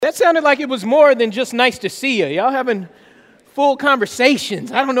That sounded like it was more than just nice to see you. Y'all having full conversations.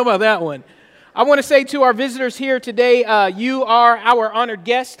 I don't know about that one. I want to say to our visitors here today, you are our honored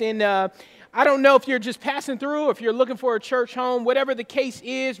guest, and I don't know if you're just passing through, if you're looking for a church home, whatever the case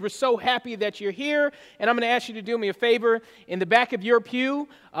is, we're so happy that you're here, and I'm going to ask you to do me a favor. In the back of your pew,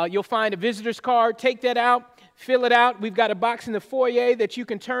 you'll find a visitor's card. Take that out. Fill it out. We've got a box in the foyer that you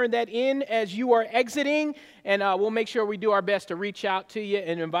can turn that in as you are exiting, and we'll make sure we do our best to reach out to you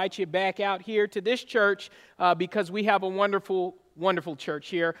and invite you back out here to this church because we have a wonderful church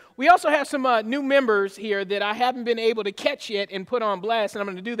here. We also have some new members here that I haven't been able to catch yet and put on blast, and I'm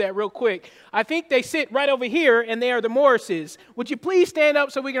going to do that real quick. I think they sit right over here, and they are the Morrises. Would you please stand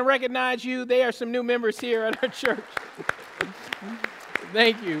up so we can recognize you? They are some new members here at our church.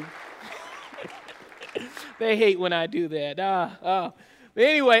 Thank you. They hate when I do that. But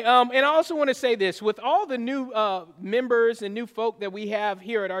anyway, and I also want to say this. With all the new members and new folk that we have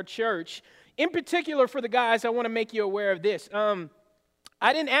here at our church, in particular for the guys, I want to make you aware of this.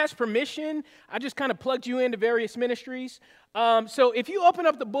 I didn't ask permission. I just kind of plugged you into various ministries. So if you open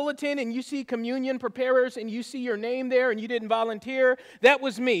up the bulletin and you see communion preparers and you see your name there and you didn't volunteer, that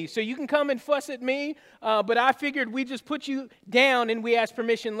was me. So you can come and fuss at me, but I figured we just put you down and we ask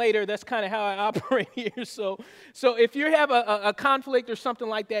permission later. That's kind of how I operate here. So if you have a conflict or something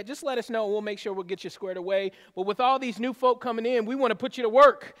like that, just let us know. We'll make sure we'll get you squared away. But with all these new folk coming in, we want to put you to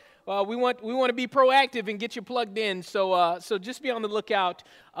work. We want to be proactive and get you plugged in. So just be on the lookout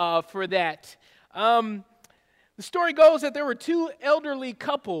for that. The story goes that there were two elderly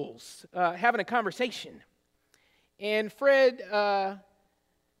couples having a conversation. And Fred, how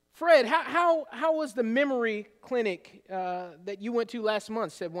was the memory clinic that you went to last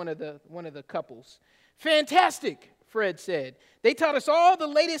month? Said one of the couples. Fantastic, Fred said. They taught us all the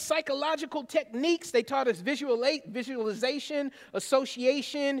latest psychological techniques. They taught us visualization,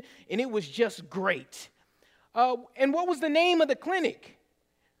 association, and it was just great. And what was the name of the clinic?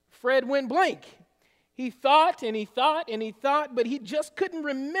 Fred went blank. He thought and he thought and he thought, but he just couldn't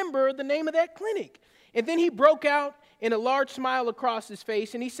remember the name of that clinic. And then he broke out in a large smile across his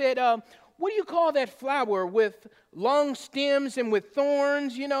face, and he said, what do you call that flower with long stems and with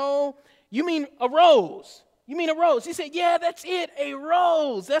thorns, you know? You mean a rose. You mean a rose? He said, yeah, that's it, a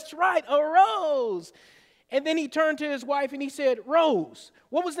rose. That's right, a rose. And then he turned to his wife and he said, Rose,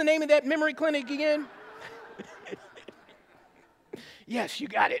 what was the name of that memory clinic again? Yes, you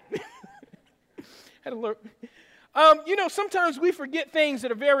got it. Had a look. Sometimes we forget things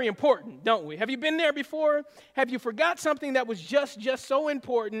that are very important, don't we? Have you been there before? Have you forgot something that was just so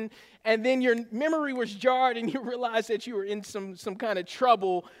important, and then your memory was jarred and you realized that you were in some kind of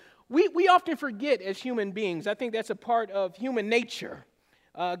trouble? We often forget as human beings. I think that's a part of human nature.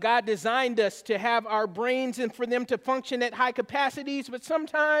 God designed us to have our brains and for them to function at high capacities, but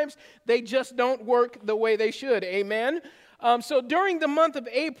sometimes they just don't work the way they should. Amen? So during the month of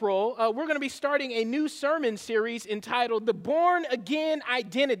April, we're going to be starting a new sermon series entitled The Born Again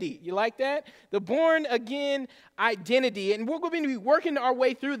Identity. You like that? The Born Again Identity. And we're going to be working our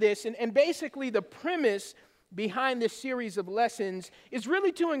way through this. And basically the premise behind this series of lessons is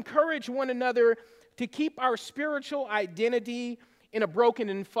really to encourage one another to keep our spiritual identity in a broken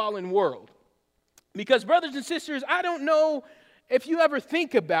and fallen world. Because brothers and sisters, I don't know if you ever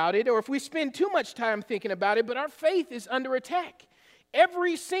think about it or if we spend too much time thinking about it, but our faith is under attack.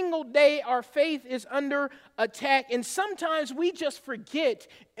 Every single day, our faith is under attack, and sometimes we just forget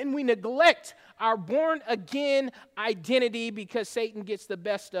and we neglect our born-again identity because Satan gets the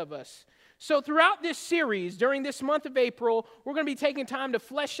best of us. So throughout this series, during this month of April, we're going to be taking time to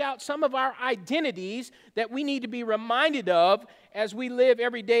flesh out some of our identities that we need to be reminded of as we live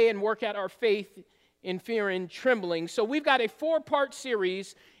every day and work out our faith in fear and trembling. So we've got a 4-part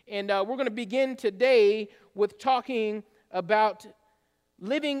series, and we're going to begin today with talking about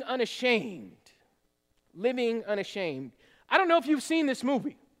living unashamed. Living unashamed. I don't know if you've seen this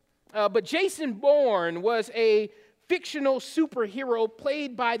movie, but Jason Bourne was a fictional superhero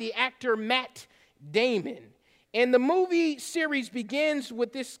played by the actor Matt Damon. And the movie series begins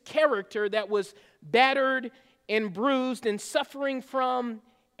with this character that was battered and bruised and suffering from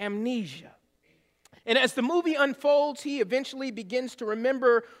amnesia. And as the movie unfolds, he eventually begins to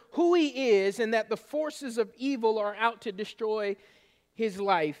remember who he is and that the forces of evil are out to destroy his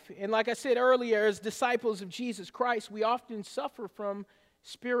life. And like I said earlier, as disciples of Jesus Christ, we often suffer from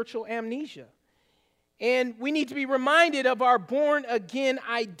spiritual amnesia. And we need to be reminded of our born-again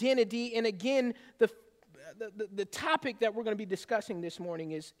identity. And again, the topic that we're going to be discussing this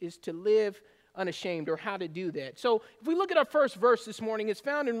morning is to live unashamed, or how to do that. So if we look at our first verse this morning, it's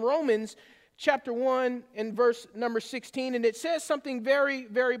found in Romans chapter 1 and verse number 16, and it says something very,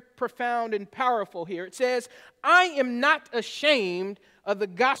 very profound and powerful here. It says, I am not ashamed of the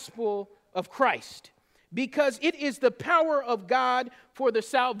gospel of Christ, because it is the power of God for the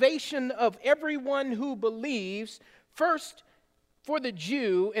salvation of everyone who believes, first for the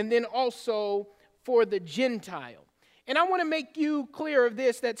Jew and then also for the Gentile. And I want to make you clear of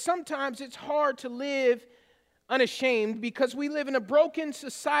this, that sometimes it's hard to live unashamed because we live in a broken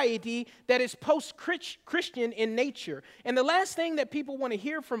society that is post-Christian in nature. And the last thing that people want to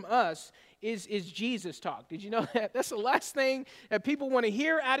hear from us is Jesus talk. Did you know that? That's the last thing that people want to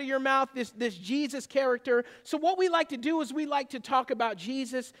hear out of your mouth, this Jesus character. So what we like to do is we like to talk about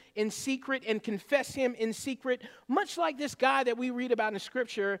Jesus in secret and confess him in secret, much like this guy that we read about in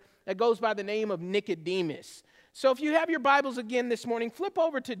Scripture that goes by the name of Nicodemus. So if you have your Bibles again this morning, flip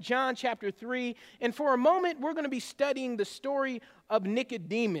over to John chapter 3, and for a moment we're going to be studying the story of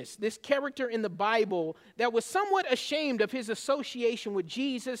Nicodemus, this character in the Bible that was somewhat ashamed of his association with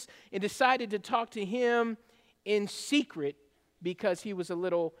Jesus and decided to talk to him in secret because he was a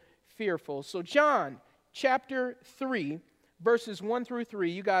little fearful. So John chapter 3, verses 1 through 3,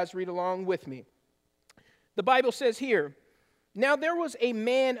 you guys read along with me. The Bible says here, now there was a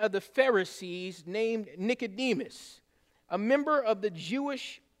man of the Pharisees named Nicodemus, a member of the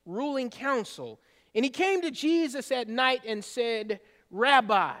Jewish ruling council. And he came to Jesus at night and said,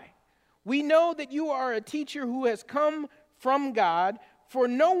 Rabbi, we know that you are a teacher who has come from God, for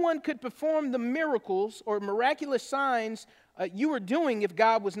no one could perform the miracles or miraculous signs you were doing if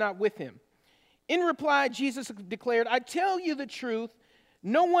God was not with him. In reply, Jesus declared, I tell you the truth,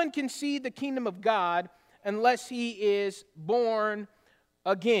 no one can see the kingdom of God unless he is born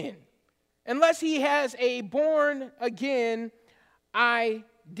again. Unless he has a born again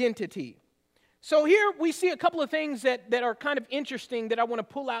identity. So here we see a couple of things that are kind of interesting that I want to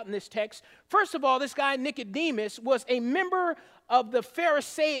pull out in this text. First of all, this guy Nicodemus was a member of the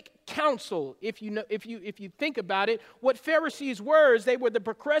Pharisaic council. If you think about it, what Pharisees were is they were the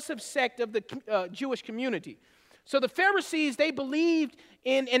progressive sect of the Jewish community. So the Pharisees, they believed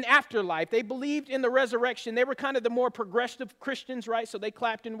in an afterlife. They believed in the resurrection. They were kind of the more progressive Christians, right? So they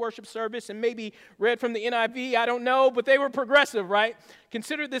clapped in worship service and maybe read from the NIV. I don't know, but they were progressive, right?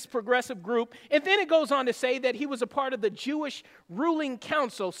 Considered this progressive group. And then it goes on to say that he was a part of the Jewish ruling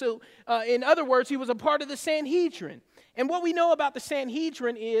council. So in other words, he was a part of the Sanhedrin. And what we know about the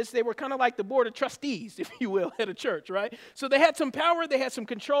Sanhedrin is they were kind of like the board of trustees, if you will, at a church, right? So they had some power, they had some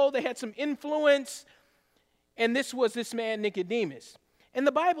control, they had some influence. And this was this man Nicodemus. And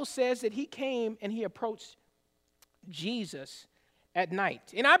the Bible says that he came and he approached Jesus at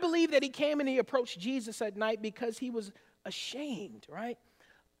night. And I believe that he came and he approached Jesus at night because he was ashamed, right?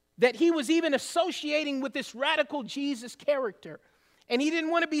 That he was even associating with this radical Jesus character. And he didn't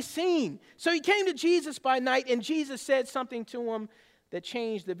want to be seen. So he came to Jesus by night, and Jesus said something to him that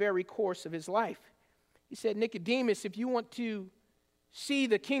changed the very course of his life. He said, Nicodemus, if you want to see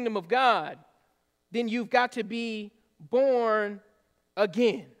the kingdom of God, then you've got to be born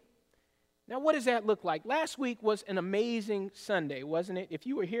again. Now, what does that look like? Last week was an amazing Sunday, wasn't it? If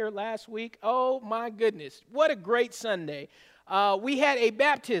you were here last week, oh my goodness, what a great Sunday. We had a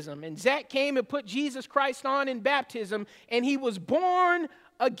baptism, and Zach came and put Jesus Christ on in baptism, and he was born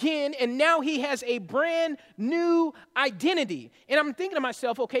again, and now he has a brand new identity. And I'm thinking to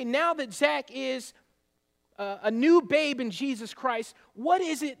myself, okay, now that Zach is a new babe in Jesus Christ, what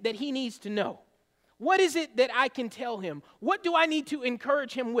is it that he needs to know? What is it that I can tell him? What do I need to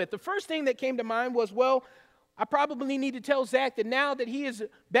encourage him with? The first thing that came to mind was, well, I probably need to tell Zach that now that he is a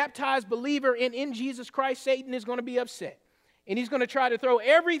baptized believer in Jesus Christ, Satan is going to be upset. And he's going to try to throw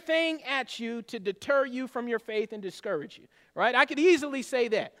everything at you to deter you from your faith and discourage you, right? I could easily say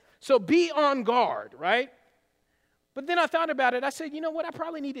that. So be on guard, right? But then I thought about it. I said, you know what? I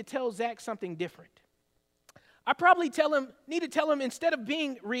probably need to tell Zach something different. I probably need to tell him instead of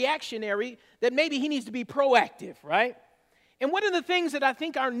being reactionary that maybe he needs to be proactive, right? And one of the things that I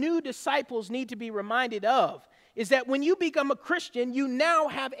think our new disciples need to be reminded of is that when you become a Christian, you now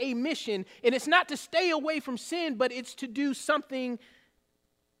have a mission, and it's not to stay away from sin, but it's to do something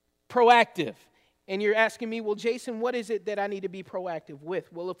proactive. And you're asking me, well, Jason, what is it that I need to be proactive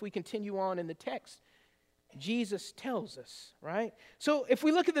with? Well, if we continue on in the text, Jesus tells us, right? So if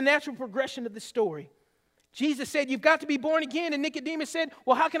we look at the natural progression of the story, Jesus said, you've got to be born again. And Nicodemus said,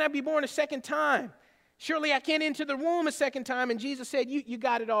 well, how can I be born a second time? Surely I can't enter the womb a second time. And Jesus said, you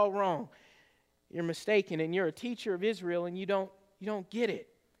got it all wrong. You're mistaken, and you're a teacher of Israel, and you don't get it.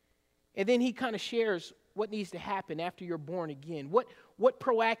 And then he kind of shares what needs to happen after you're born again. What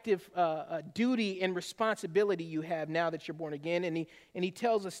proactive duty and responsibility you have now that you're born again. And he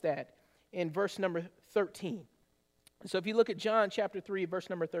tells us that in verse number 13. So if you look at John chapter 3, verse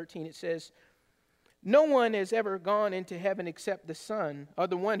number 13, it says, "No one has ever gone into heaven except the Son, or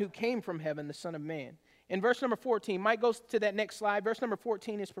the one who came from heaven, the Son of Man." In verse number 14, Mike goes to that next slide. Verse number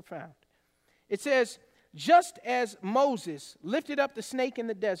 14 is profound. It says, "Just as Moses lifted up the snake in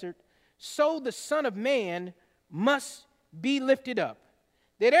the desert, so the Son of Man must be lifted up,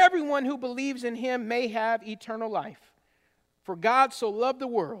 that everyone who believes in him may have eternal life. For God so loved the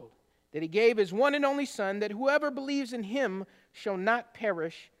world that he gave his one and only Son, that whoever believes in him shall not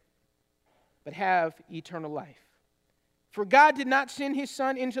perish, but have eternal life. For God did not send his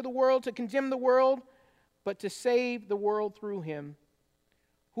Son into the world to condemn the world, but to save the world through him.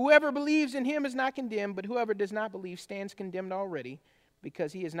 Whoever believes in him is not condemned, but whoever does not believe stands condemned already,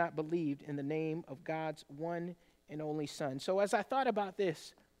 because he has not believed in the name of God's one and only Son." So as I thought about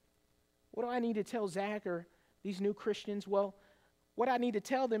this, what do I need to tell Zach or these new Christians? Well, what I need to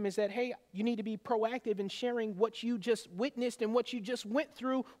tell them is that, hey, you need to be proactive in sharing what you just witnessed and what you just went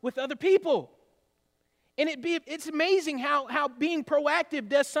through with other people. And it's amazing how being proactive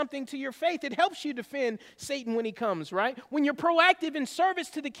does something to your faith. It helps you defend Satan when he comes, right? When you're proactive in service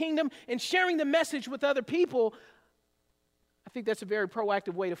to the kingdom and sharing the message with other people, I think that's a very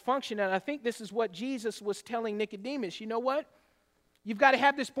proactive way to function. And I think this is what Jesus was telling Nicodemus. You know what? You've got to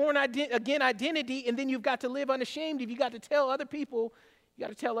have this born again identity, and then you've got to live unashamed. If you got to tell other people, you got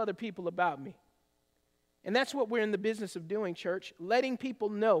to tell other people about me. And that's what we're in the business of doing, church, letting people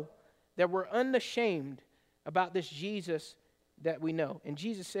know that we're unashamed about this Jesus that we know. And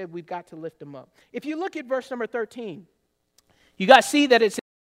Jesus said we've got to lift him up. If you look at verse number 13, you guys see that it's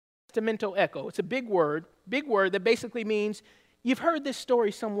a testamental echo. It's a big word that basically means you've heard this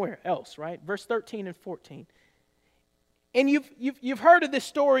story somewhere else, right? Verse 13 and 14. And you've heard of this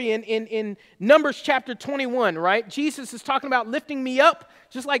story in Numbers chapter 21, right? Jesus is talking about lifting me up,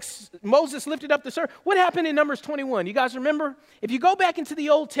 just like Moses lifted up the serpent. What happened in Numbers 21? You guys remember? If you go back into the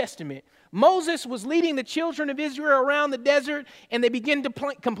Old Testament, Moses was leading the children of Israel around the desert, and they begin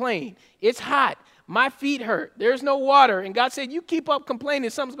to complain. It's hot. My feet hurt. There's no water. And God said, you keep up complaining,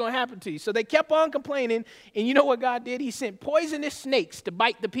 something's going to happen to you. So they kept on complaining, and you know what God did? He sent poisonous snakes to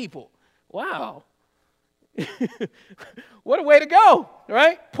bite the people. Wow. What a way to go,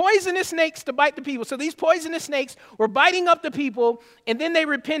 right? Poisonous snakes to bite the people. So these poisonous snakes were biting up the people, and then they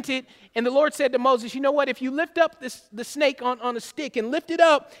repented, and the Lord said to Moses, you know what? If you lift up the snake on a stick and lift it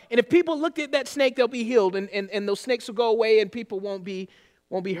up, and if people look at that snake, they'll be healed, and those snakes will go away, and people won't be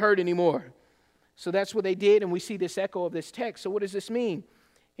hurt anymore. So that's what they did, and we see this echo of this text. So what does this mean?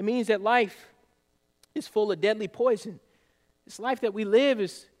 It means that life is full of deadly poison. This life that we live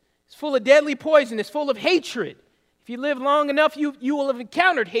is full of deadly poison. It's full of hatred. If you live long enough, you will have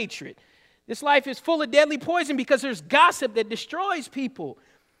encountered hatred. This life is full of deadly poison because there's gossip that destroys people.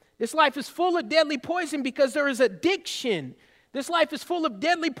 This life is full of deadly poison because there is addiction. This life is full of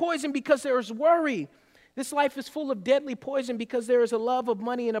deadly poison because there is worry. This life is full of deadly poison because there is a love of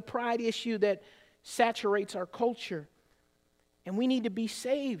money and a pride issue that saturates our culture. And we need to be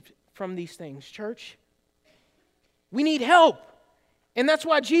saved from these things, church. We need help. And that's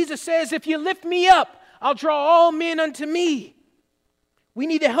why Jesus says, if you lift me up, I'll draw all men unto me. We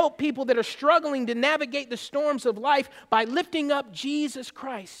need to help people that are struggling to navigate the storms of life by lifting up Jesus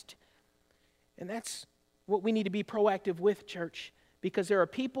Christ. And that's what we need to be proactive with, church, because there are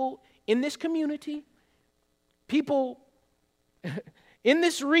people in this community, people in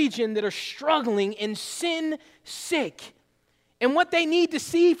this region that are struggling and sin sick. And what they need to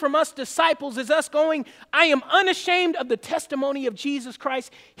see from us disciples is us going, I am unashamed of the testimony of Jesus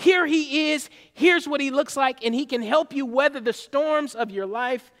Christ. Here he is. Here's what he looks like. And he can help you weather the storms of your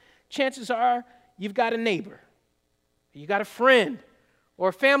life. Chances are you've got a neighbor. You got a friend or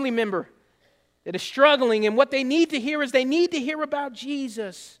a family member that is struggling. And what they need to hear is they need to hear about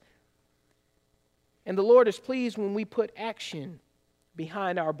Jesus. And the Lord is pleased when we put action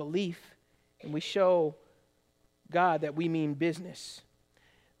behind our belief and we show God that we mean business.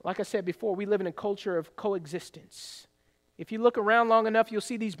 Like I said before, we live in a culture of coexistence. If you look around long enough, you'll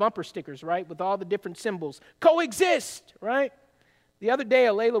see these bumper stickers, right, with all the different symbols. Coexist, right? The other day,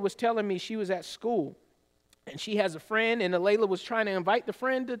 Alayla was telling me she was at school, and she has a friend, and Alayla was trying to invite the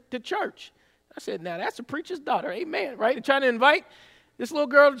friend to church. I said, now that's a preacher's daughter, amen, right? And trying to invite this little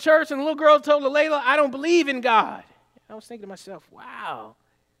girl to church, and the little girl told Alayla, I don't believe in God. I was thinking to myself, wow.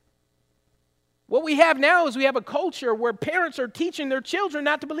 What we have now is we have a culture where parents are teaching their children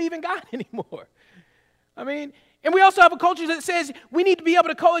not to believe in God anymore. I mean, and we also have a culture that says we need to be able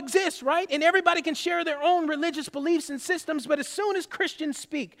to coexist, right? And everybody can share their own religious beliefs and systems, but as soon as Christians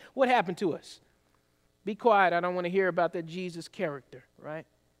speak, what happened to us? Be quiet, I don't want to hear about that Jesus character, right?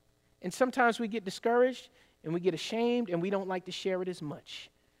 And sometimes we get discouraged and we get ashamed and we don't like to share it as much.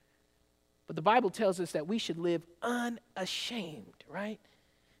 But the Bible tells us that we should live unashamed, right?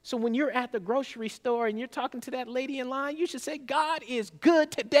 So when you're at the grocery store and you're talking to that lady in line, you should say, God is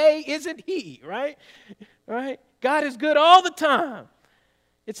good today, isn't he? Right? Right? God is good all the time.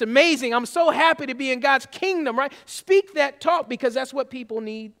 It's amazing. I'm so happy to be in God's kingdom, right? Speak that talk because that's what people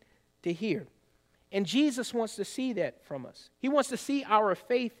need to hear. And Jesus wants to see that from us. He wants to see our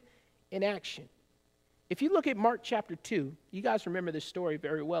faith in action. If you look at Mark chapter 2, you guys remember this story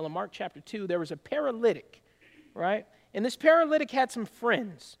very well. In Mark chapter 2, there was a paralytic, right? And this paralytic had some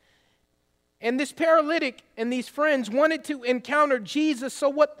friends. And this paralytic and these friends wanted to encounter Jesus. So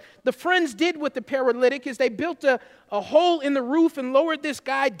what the friends did with the paralytic is they built a hole in the roof and lowered this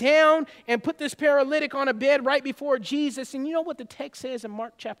guy down and put this paralytic on a bed right before Jesus. And you know what the text says in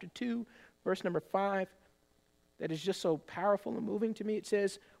Mark chapter 2, verse number 5, that is just so powerful and moving to me? It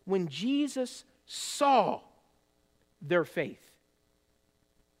says, when Jesus saw their faith,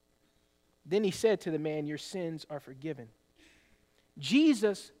 then he said to the man, your sins are forgiven.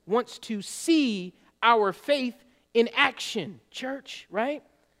 Jesus wants to see our faith in action, church, right?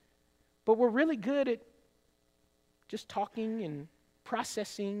 But we're really good at just talking and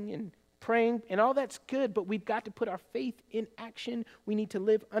processing and praying, and all that's good, but we've got to put our faith in action. We need to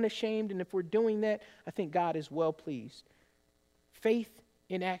live unashamed, and if we're doing that, I think God is well pleased. Faith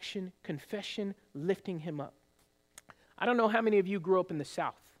in action, confession, lifting him up. I don't know how many of you grew up in the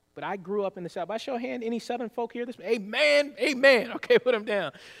South, but I grew up in the South. By show of hand, any Southern folk here? Amen, amen. Okay, put them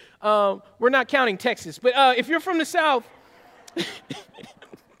down. We're not counting Texas, but if you're from the South,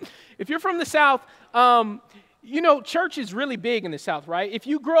 you know, church is really big in the South, right? If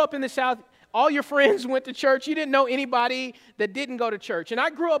you grew up in the South, all your friends went to church. You didn't know anybody that didn't go to church. And I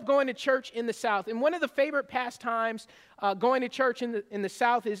grew up going to church in the South. And one of the favorite pastimes going to church in the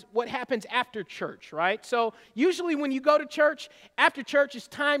South is what happens after church, right? So usually when you go to church, after church, it's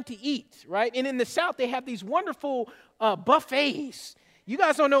time to eat, right? And in the South, they have these wonderful buffets. You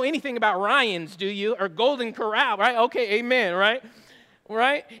guys don't know anything about Ryan's, do you? Or Golden Corral, right? Okay, amen, right?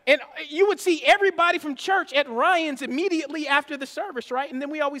 Right? And you would see everybody from church at Ryan's immediately after the service, right? And then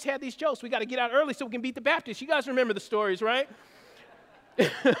we always had these jokes. We got to get out early so we can beat the Baptists. You guys remember the stories, right?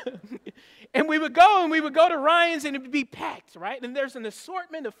 And we would go to Ryan's and it would be packed, right? And there's an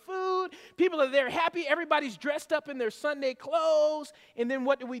assortment of food. People are there happy. Everybody's dressed up in their Sunday clothes. And then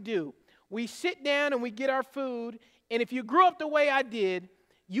what do? We sit down and we get our food. And if you grew up the way I did,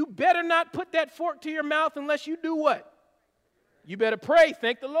 you better not put that fork to your mouth unless you do what? You better pray.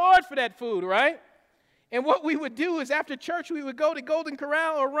 Thank the Lord for that food, right? And what we would do is after church, we would go to Golden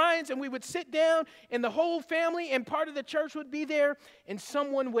Corral or Ryan's and we would sit down and the whole family and part of the church would be there and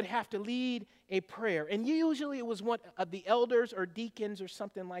someone would have to lead a prayer. And usually it was one of the elders or deacons or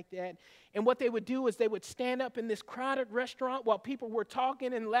something like that. And what they would do is they would stand up in this crowded restaurant while people were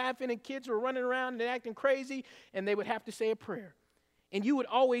talking and laughing and kids were running around and acting crazy, and they would have to say a prayer. And you would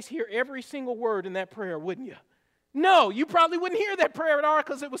always hear every single word in that prayer, wouldn't you? No, you probably wouldn't hear that prayer at all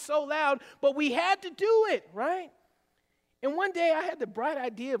because it was so loud, but we had to do it, right? And one day I had the bright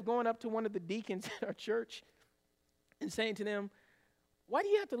idea of going up to one of the deacons at our church and saying to them, why do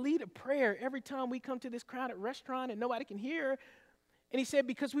you have to lead a prayer every time we come to this crowded restaurant and nobody can hear? And he said,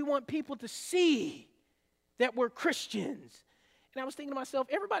 because we want people to see that we're Christians. And I was thinking to myself,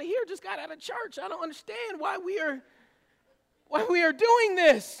 everybody here just got out of church. I don't understand why we are doing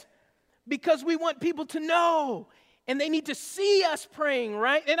this. Because we want people to know. And they need to see us praying,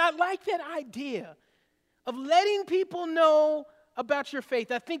 right? And I like that idea of letting people know about your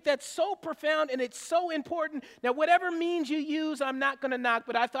faith. I think that's so profound and it's so important. Now, whatever means you use, I'm not going to knock,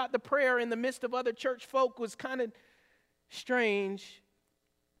 but I thought the prayer in the midst of other church folk was kind of strange.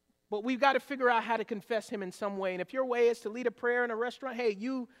 But we've got to figure out how to confess him in some way. And if your way is to lead a prayer in a restaurant, hey,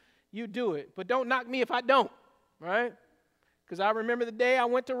 you do it. But don't knock me if I don't, right? Because I remember the day I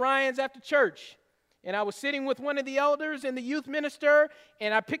went to Ryan's after church. And I was sitting with one of the elders and the youth minister,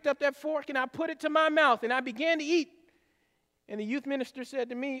 and I picked up that fork and I put it to my mouth and I began to eat. And the youth minister said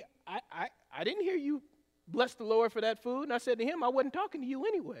to me, I didn't hear you bless the Lord for that food. And I said to him, I wasn't talking to you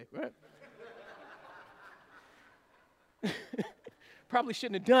anyway, right? Probably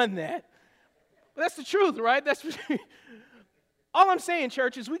shouldn't have done that. But that's the truth, right? All I'm saying,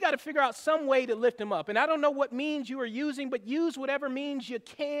 church, is we got to figure out some way to lift him up. And I don't know what means you are using, but use whatever means you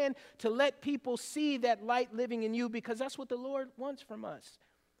can to let people see that light living in you, because that's what the Lord wants from us,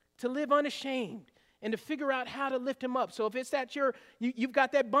 to live unashamed and to figure out how to lift him up. So if it's that you've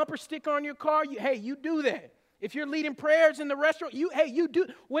got that bumper sticker on your car, you do that. If you're leading prayers in the restaurant, you do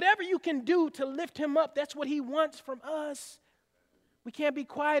whatever you can do to lift him up. That's what he wants from us. We can't be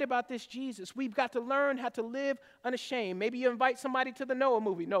quiet about this Jesus. We've got to learn how to live unashamed. Maybe you invite somebody to the Noah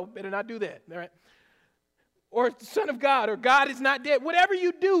movie. No, better not do that. All right? Or Son of God, or God is not dead. Whatever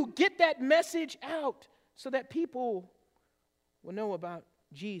you do, get that message out so that people will know about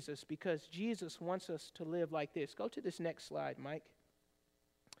Jesus, because Jesus wants us to live like this. Go to this next slide, Mike.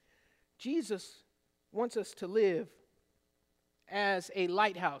 Jesus wants us to live as a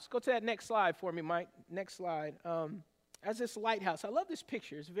lighthouse. Go to that next slide for me, Mike. Next slide. As this lighthouse. I love this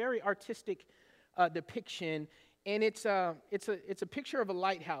picture. It's a very artistic depiction, and it's a picture of a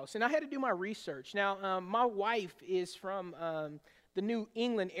lighthouse. And I had to do my research. Now, my wife is from the New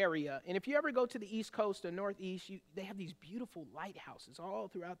England area, and if you ever go to the East Coast or Northeast, they have these beautiful lighthouses all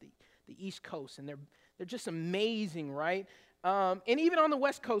throughout the East Coast, and they're just amazing, right? And even on the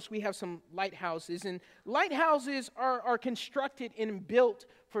West Coast, we have some lighthouses, and lighthouses are constructed and built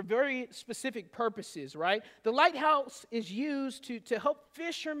for very specific purposes, right? The lighthouse is used to help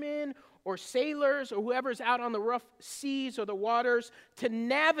fishermen or sailors or whoever's out on the rough seas or the waters to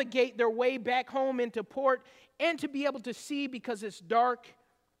navigate their way back home into port, and to be able to see, because it's dark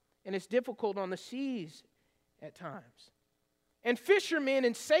and it's difficult on the seas at times. And fishermen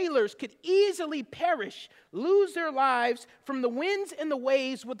and sailors could easily perish, lose their lives from the winds and the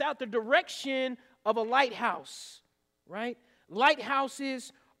waves without the direction of a lighthouse, right?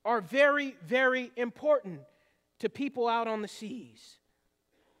 Lighthouses are very, very important to people out on the seas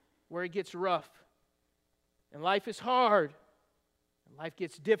where it gets rough and life is hard and life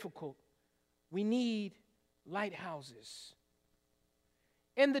gets difficult. We need lighthouses.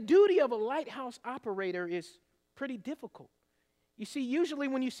 And the duty of a lighthouse operator is pretty difficult. You see, usually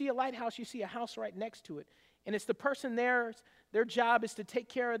when you see a lighthouse, you see a house right next to it. And it's the person there, their job is to take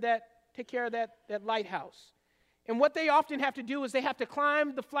care of that lighthouse. And what they often have to do is they have to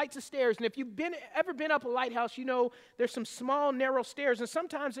climb the flights of stairs. And if you've ever been up a lighthouse, you know there's some small, narrow stairs. And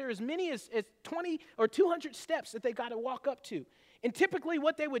sometimes there are as many as 20 or 200 steps that they got to walk up to. And typically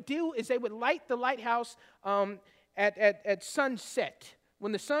what they would do is they would light the lighthouse at sunset.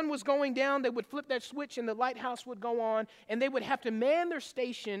 When the sun was going down, they would flip that switch and the lighthouse would go on, and they would have to man their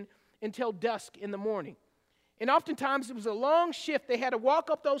station until dusk in the morning. And oftentimes it was a long shift. They had to walk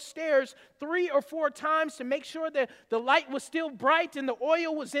up those stairs 3 or 4 times to make sure that the light was still bright and the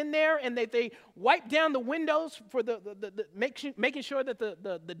oil was in there, and they wiped down the windows for making sure that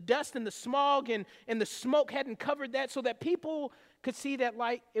the dust and the smog and the smoke hadn't covered that, so that people could see that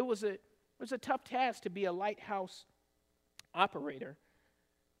light. It was a tough task to be a lighthouse operator,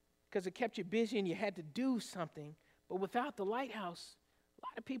 because it kept you busy and you had to do something. But without the lighthouse, a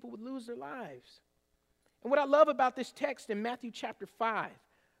lot of people would lose their lives. And what I love about this text in Matthew chapter 5,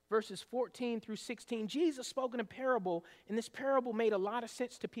 verses 14 through 16, Jesus spoke in a parable, and this parable made a lot of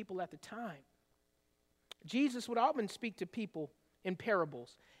sense to people at the time. Jesus would often speak to people in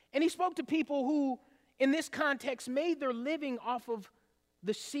parables. And he spoke to people who, in this context, made their living off of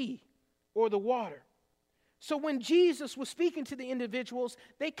the sea or the water. So when Jesus was speaking to the individuals,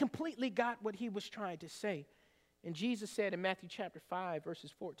 they completely got what he was trying to say. And Jesus said in Matthew chapter 5,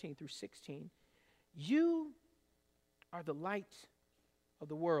 verses 14 through 16, "You are the light of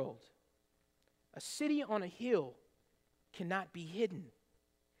the world. A city on a hill cannot be hidden.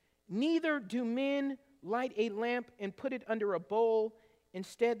 Neither do men light a lamp and put it under a bowl.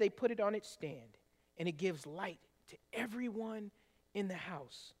 Instead, they put it on its stand, and it gives light to everyone in the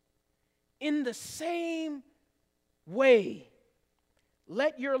house. In the same way,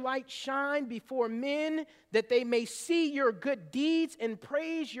 let your light shine before men, that they may see your good deeds and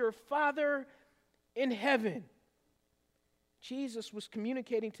praise your Father in heaven." Jesus was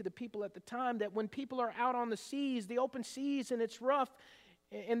communicating to the people at the time that when people are out on the seas, the open seas, and it's rough,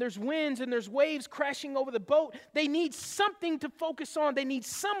 and there's winds and there's waves crashing over the boat, they need something to focus on. They need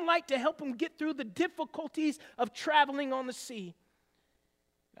some light to help them get through the difficulties of traveling on the sea.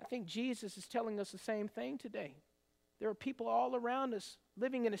 I think Jesus is telling us the same thing today. There are people all around us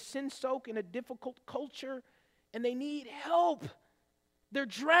living in a sin-soaked and a difficult culture, and they need help. They're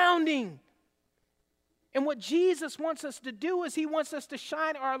drowning. And what Jesus wants us to do is he wants us to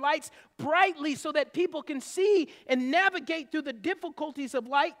shine our lights brightly so that people can see and navigate through the difficulties of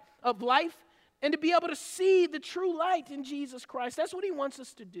life and to be able to see the true light in Jesus Christ. That's what he wants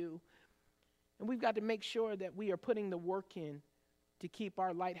us to do. And we've got to make sure that we are putting the work in to keep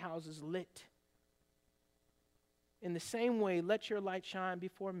our lighthouses lit. In the same way, let your light shine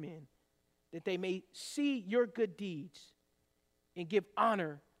before men, that they may see your good deeds and give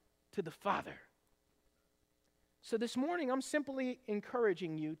honor to the Father. So this morning, I'm simply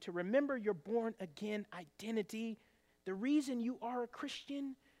encouraging you to remember your born-again identity. The reason you are a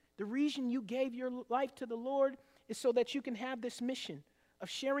Christian, the reason you gave your life to the Lord, is so that you can have this mission of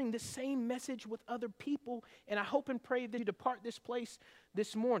sharing the same message with other people. And I hope and pray that you depart this place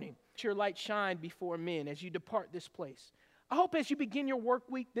this morning. Let your light shine before men as you depart this place. I hope as you begin your work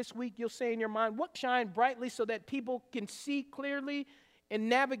week this week, you'll say in your mind, what shine brightly so that people can see clearly and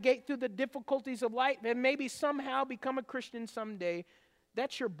navigate through the difficulties of life and maybe somehow become a Christian someday.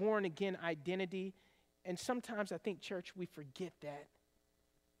 That's your born again identity. And sometimes I think, church, we forget that.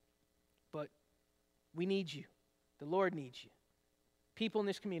 But we need you. The Lord needs you. People in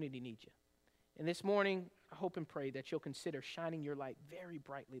this community need you. And this morning, I hope and pray that you'll consider shining your light very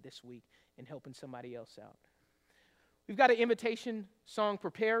brightly this week and helping somebody else out. We've got an invitation song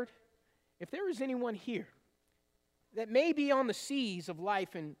prepared. If there is anyone here that may be on the seas of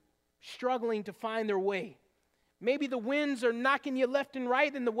life and struggling to find their way, maybe the winds are knocking you left and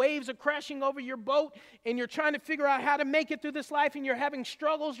right and the waves are crashing over your boat and you're trying to figure out how to make it through this life and you're having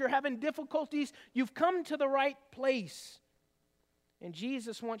struggles, you're having difficulties, you've come to the right place. And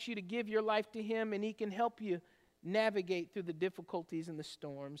Jesus wants you to give your life to Him, and He can help you navigate through the difficulties and the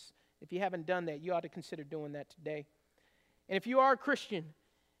storms. If you haven't done that, you ought to consider doing that today. And if you are a Christian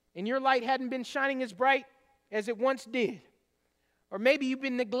and your light hadn't been shining as bright as it once did, or maybe you've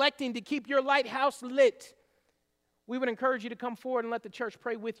been neglecting to keep your lighthouse lit, we would encourage you to come forward and let the church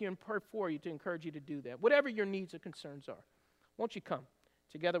pray with you and pray for you to encourage you to do that. Whatever your needs or concerns are, won't you come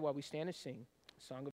together while we stand and sing a song of